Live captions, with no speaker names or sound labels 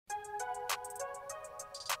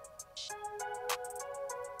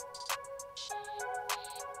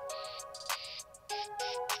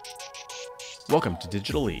Welcome to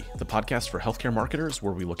DigitaLee, the podcast for healthcare marketers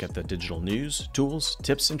where we look at the digital news, tools,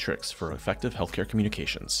 tips, and tricks for effective healthcare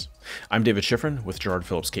communications. I'm David Schifrin with Gerard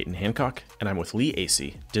Phillips Caton Hancock, and I'm with Lee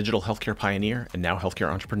Acey, digital healthcare pioneer and now healthcare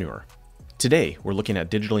entrepreneur. Today, we're looking at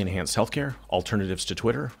digitally enhanced healthcare, alternatives to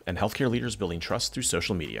Twitter, and healthcare leaders building trust through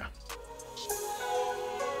social media.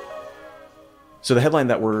 So the headline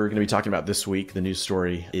that we're going to be talking about this week, the news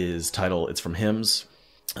story, is titled, it's from HIMSS,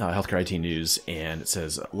 Healthcare IT News, and it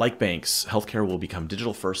says, like banks, healthcare will become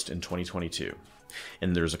digital first in 2022.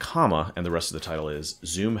 And there's a comma, and the rest of the title is,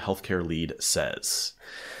 Zoom healthcare lead says.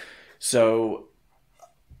 So,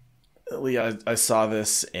 Lee, I saw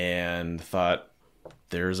this and thought,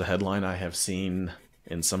 there's a headline I have seen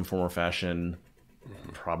in some form or fashion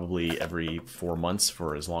probably every 4 months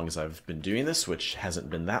for as long as I've been doing this, which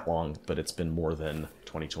hasn't been that long, but it's been more than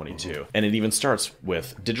 2022. And it even starts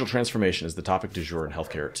with digital transformation is the topic du jour in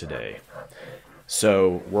healthcare today.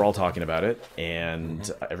 So we're all talking about it,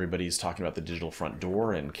 and everybody's talking about the digital front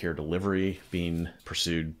door and care delivery being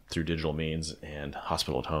pursued through digital means and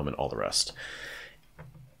hospital at home and all the rest.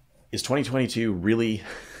 Is 2022 really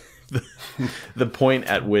the point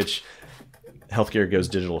at which healthcare goes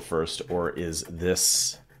digital first, or is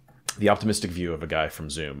this the optimistic view of a guy from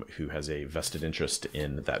Zoom who has a vested interest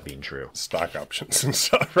in that being true? Stock options and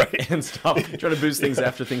stuff, right? And stop trying to boost things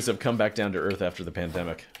after things have come back down to earth after the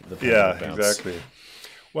pandemic. Yeah, exactly.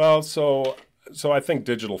 Well, so I think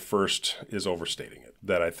digital first is overstating it.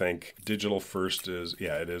 That I think digital first is,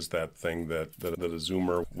 it is that thing that a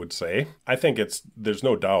Zoomer would say. I think there's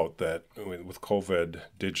no doubt that with COVID,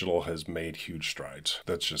 digital has made huge strides.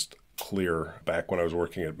 That's just clear. Back when I was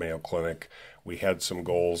working at Mayo Clinic, we had some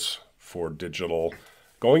goals for digital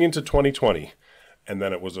going into 2020. And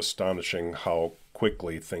then it was astonishing how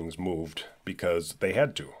quickly things moved because they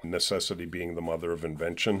had to. Necessity being the mother of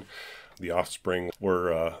invention. The offspring were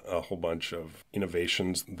a whole bunch of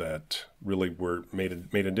innovations that really made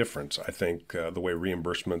a difference. I think the way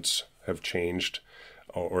reimbursements have changed,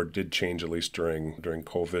 or did change at least during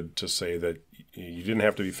COVID, to say that you didn't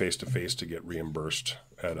have to be face-to-face to get reimbursed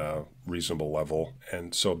at a reasonable level.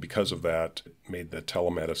 And so because of that, it made the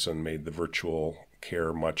telemedicine, made the virtual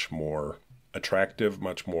care much more attractive,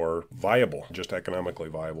 much more viable, just economically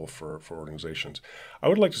viable for organizations. I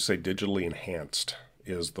would like to say digitally enhanced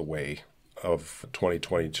is the way of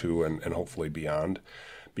 2022 and hopefully beyond,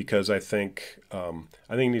 because I think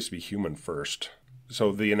it needs to be human first.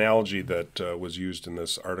 So the analogy that was used in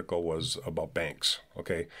this article was about banks.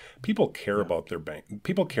 Okay, people care about their bank.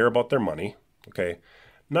 People care about their money. Okay,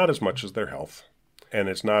 not as much as their health, and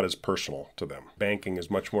it's not as personal to them. Banking is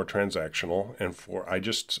much more transactional. And I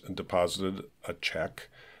just deposited a check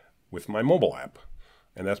with my mobile app,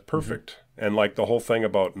 and that's perfect. And like the whole thing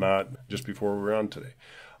about not just before we were on today.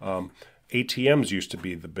 ATMs used to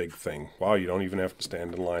be the big thing. Wow, you don't even have to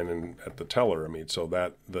stand in line at the teller. I mean, so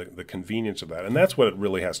that the convenience of that, and that's what it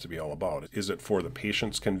really has to be all about. Is it for the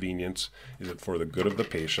patient's convenience? Is it for the good of the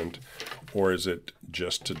patient? Or is it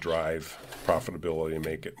just to drive profitability and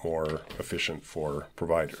make it more efficient for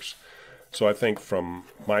providers? So I think from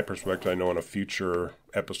my perspective, I know in a future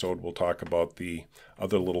episode we'll talk about the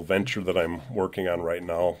other little venture that I'm working on right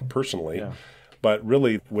now personally. Yeah. But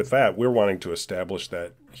really, with that, we're wanting to establish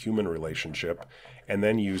that human relationship and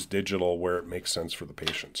then use digital where it makes sense for the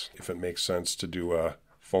patients. If it makes sense to do a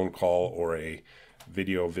phone call or a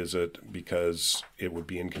video visit because it would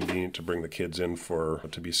be inconvenient to bring the kids in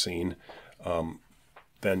to be seen,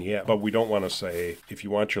 then yeah. But we don't want to say, if you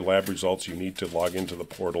want your lab results, you need to log into the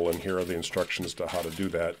portal and here are the instructions to how to do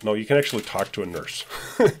that. No, you can actually talk to a nurse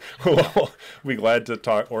who will be glad to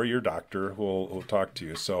talk, or your doctor who will talk to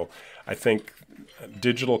you. So I think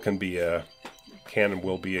digital can and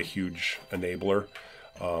will be a huge enabler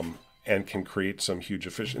and can create some huge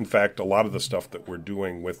efficiency. In fact, a lot of the stuff that we're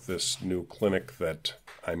doing with this new clinic that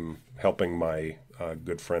I'm helping my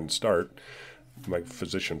good friend start, my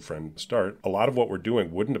physician friend start, a lot of what we're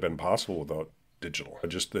doing wouldn't have been possible without digital.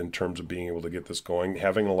 Just in terms of being able to get this going,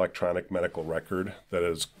 having an electronic medical record that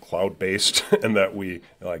is cloud-based and that we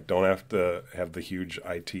don't have to have the huge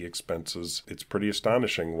IT expenses. It's pretty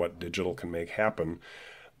astonishing what digital can make happen.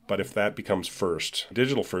 But if that becomes first,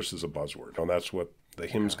 digital first is a buzzword. And that's what the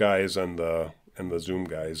HIMSS guys and the Zoom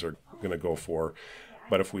guys are going to go for.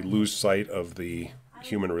 But if we lose sight of the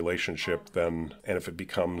human relationship, and if it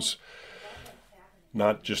becomes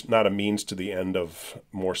not a means to the end of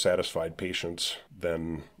more satisfied patients,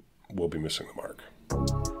 then we'll be missing the mark.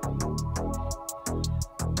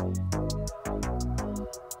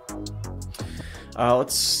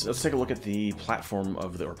 Let's take a look at the platforms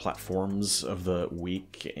of the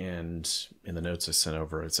week. And in the notes I sent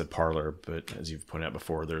over, it said Parler, but as you've pointed out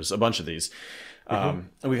before, there's a bunch of these. And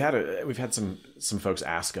we've had some folks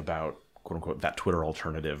ask about, quote unquote, that Twitter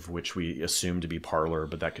alternative, which we assume to be Parler,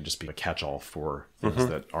 but that could just be a catch-all for things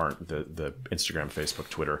that aren't the Instagram, Facebook,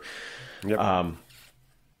 Twitter. Yep.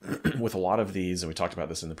 With a lot of these, and we talked about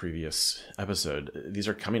this in the previous episode, these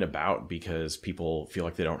are coming about because people feel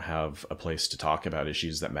like they don't have a place to talk about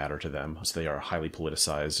issues that matter to them. So they are highly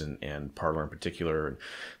politicized, and Parler in particular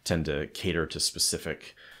tend to cater to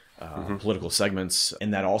specific political segments.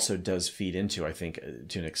 And that also does feed into, I think,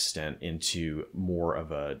 to an extent, into more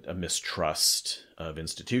of a mistrust of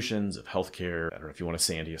institutions, of healthcare. I don't know if you want to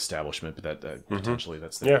say anti-establishment, but that potentially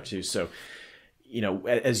that's there too. So,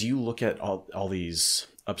 as you look at all these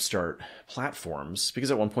upstart platforms,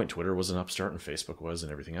 because at one point Twitter was an upstart and Facebook was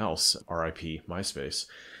and everything else, RIP MySpace,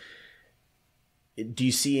 do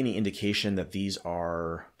you see any indication that these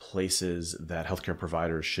are places that healthcare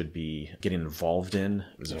providers should be getting involved in?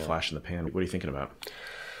 Is it a flash in the pan? What are you thinking about?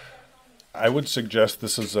 I would suggest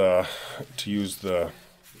this is to use the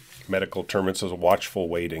medical term, it's a watchful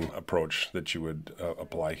waiting approach that you would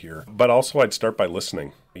apply here. But also I'd start by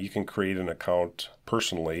listening. You can create an account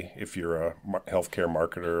personally if you're a healthcare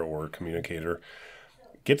marketer or communicator.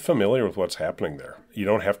 Get familiar with what's happening there. You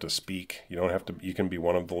don't have to speak. You can be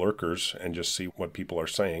one of the lurkers and just see what people are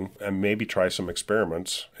saying and maybe try some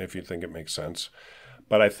experiments if you think it makes sense.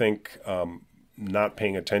 But I think not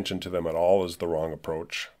paying attention to them at all is the wrong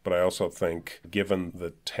approach. But I also think given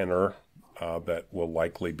the tenor that will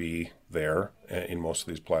likely be there in most of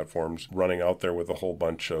these platforms, running out there with a whole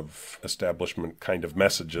bunch of establishment kind of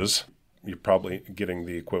messages, you're probably getting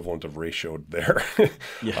the equivalent of ratioed there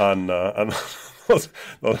on those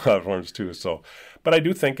platforms too. So, but I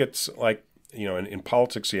do think it's like, in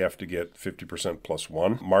politics, you have to get 50% plus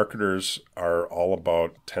one. Marketers are all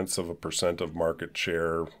about 0.1% of market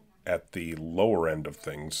share at the lower end of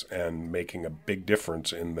things and making a big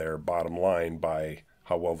difference in their bottom line by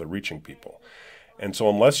how well they're reaching people. And so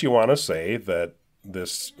unless you want to say that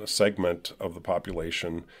this segment of the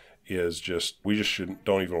population is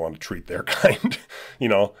don't even want to treat their kind,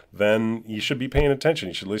 then you should be paying attention.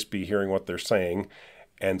 You should at least be hearing what they're saying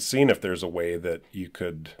and seeing if there's a way that you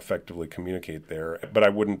could effectively communicate there. But I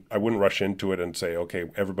wouldn't rush into it and say, okay,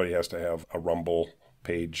 everybody has to have a Rumble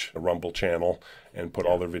page, a Rumble channel, and put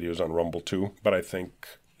all their videos on Rumble too. But I think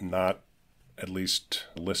not at least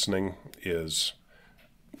listening is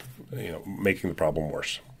making the problem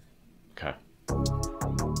worse. Okay.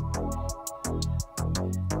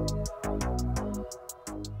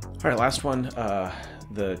 All right, last one.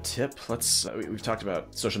 The tip. We've talked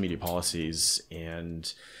about social media policies,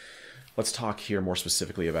 and let's talk here more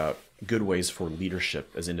specifically about good ways for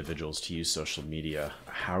leadership as individuals to use social media.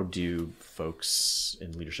 How do folks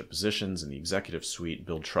in leadership positions in the executive suite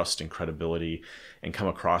build trust and credibility and come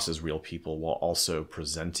across as real people while also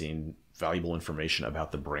presenting valuable information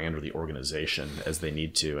about the brand or the organization as they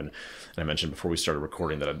need to? And I mentioned before we started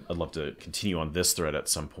recording that I'd love to continue on this thread at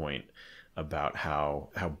some point about how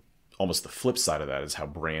almost the flip side of that is how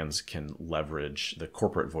brands can leverage the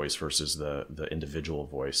corporate voice versus the individual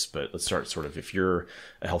voice. But let's start sort of, if you're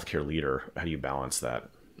a healthcare leader, how do you balance that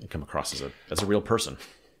and come across as a real person?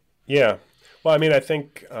 Yeah. Well, I mean, I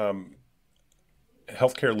think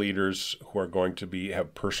healthcare leaders who are going to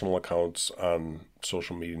have personal accounts on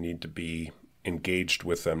social media need to be engaged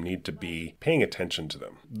with them, need to be paying attention to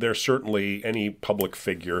them. There's certainly any public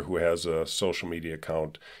figure who has a social media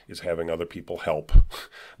account is having other people help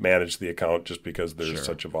manage the account just because there's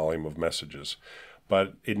such a volume of messages.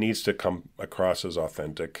 But it needs to come across as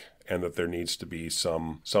authentic, and that there needs to be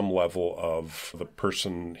some level of the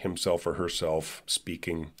person himself or herself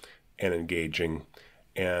speaking and engaging,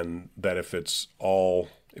 and that if it's all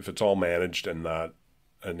managed and not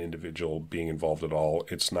an individual being involved at all,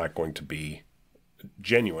 it's not going to be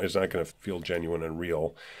genuine. It's not going to feel genuine and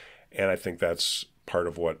real. And I think that's part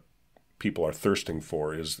of what people are thirsting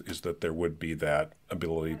for is that there would be that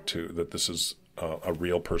ability that this is a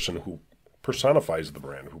real person who personifies the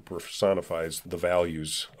brand, who personifies the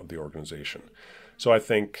values of the organization. So I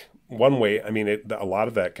think one way, a lot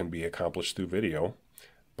of that can be accomplished through video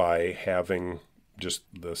by having just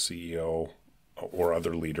the CEO or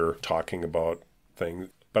other leader talking about things.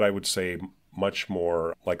 But I would say much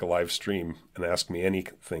more like a live stream and ask me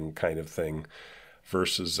anything kind of thing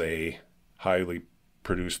versus a highly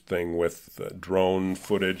produced thing with drone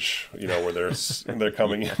footage, where they're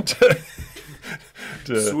coming into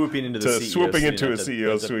swooping into a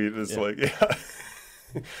CEO suite. It's like,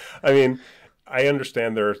 I mean, I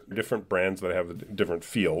understand there are different brands that have different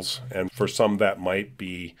feels, and for some that might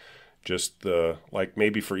be just like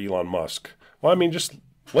maybe for Elon Musk. Well, I mean, just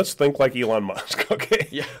let's think like Elon Musk, okay?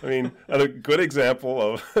 Yeah. I mean, a good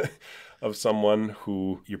example of someone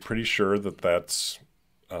who you're pretty sure that's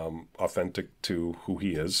authentic to who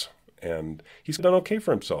he is, and he's done okay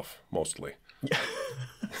for himself mostly. Yeah.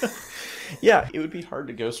 Yeah, it would be hard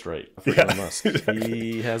to ghostwrite for Elon Musk.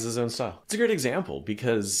 He has his own style. It's a great example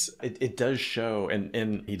because it does show,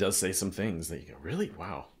 and he does say some things that you go, really?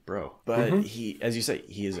 Wow, bro. But he, as you say,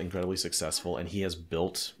 he is incredibly successful, and he has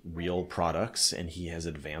built real products, and he has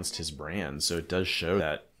advanced his brand. So it does show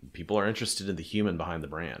that people are interested in the human behind the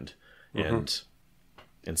brand. And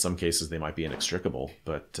in some cases, they might be inextricable,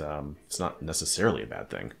 but it's not necessarily a bad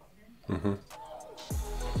thing. Okay.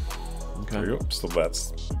 There you go. So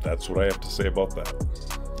that's what I have to say about that.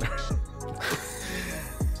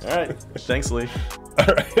 All right. Thanks, Lee.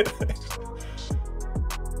 All right. Thanks.